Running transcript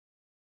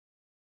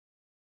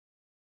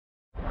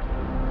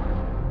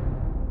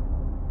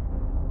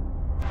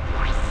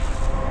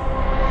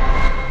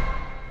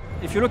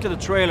If you look at the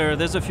trailer,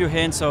 there's a few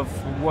hints of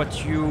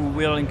what you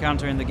will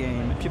encounter in the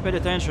game. If you paid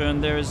attention,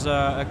 there's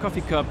a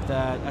coffee cup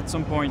that at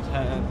some point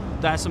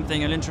does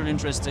something a little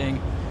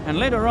interesting. And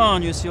later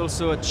on, you see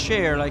also a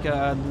chair, like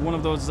one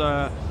of those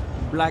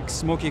black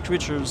smoky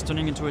creatures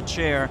turning into a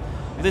chair.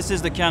 This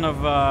is the kind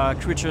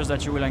of creatures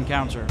that you will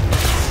encounter.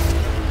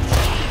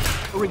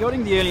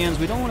 Regarding the aliens,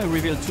 we don't want to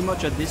reveal too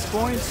much at this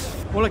point.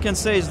 All I can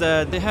say is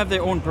that they have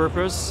their own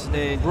purpose.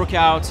 They broke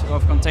out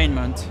of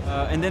containment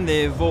and then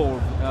they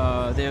evolve.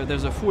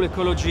 There's a full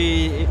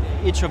ecology,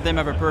 each of them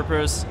have a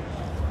purpose,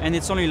 and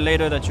it's only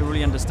later that you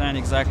really understand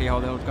exactly how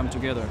they all come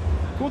together.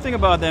 The cool thing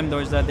about them though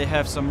is that they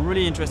have some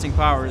really interesting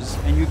powers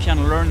and you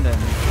can learn them.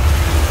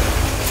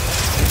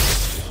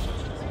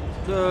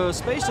 The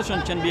space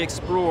station can be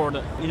explored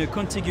in a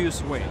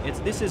contiguous way.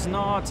 This is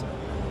not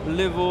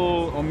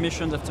level or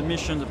missions after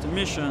missions after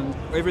mission.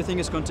 Everything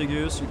is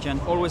contiguous. You can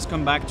always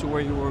come back to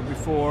where you were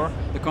before.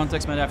 The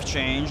context might have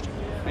changed.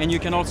 And you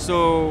can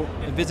also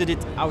visit it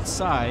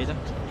outside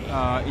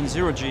in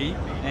zero-G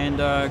and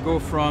go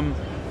from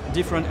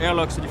different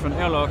airlocks to different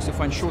airlocks to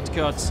find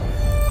shortcuts.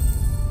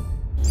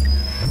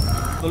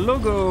 The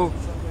logo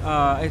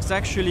is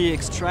actually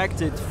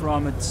extracted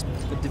from a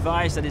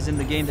device that is in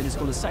the game that is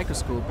called a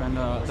psychoscope. And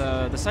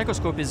the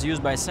psychoscope is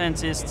used by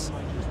scientists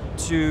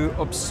to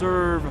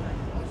observe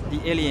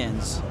the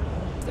aliens.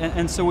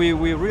 And so we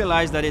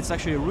realized that it's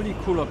actually a really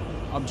cool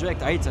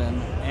object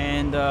item,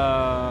 and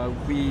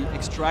we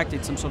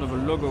extracted some sort of a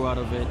logo out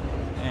of it,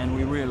 and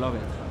we really love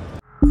it.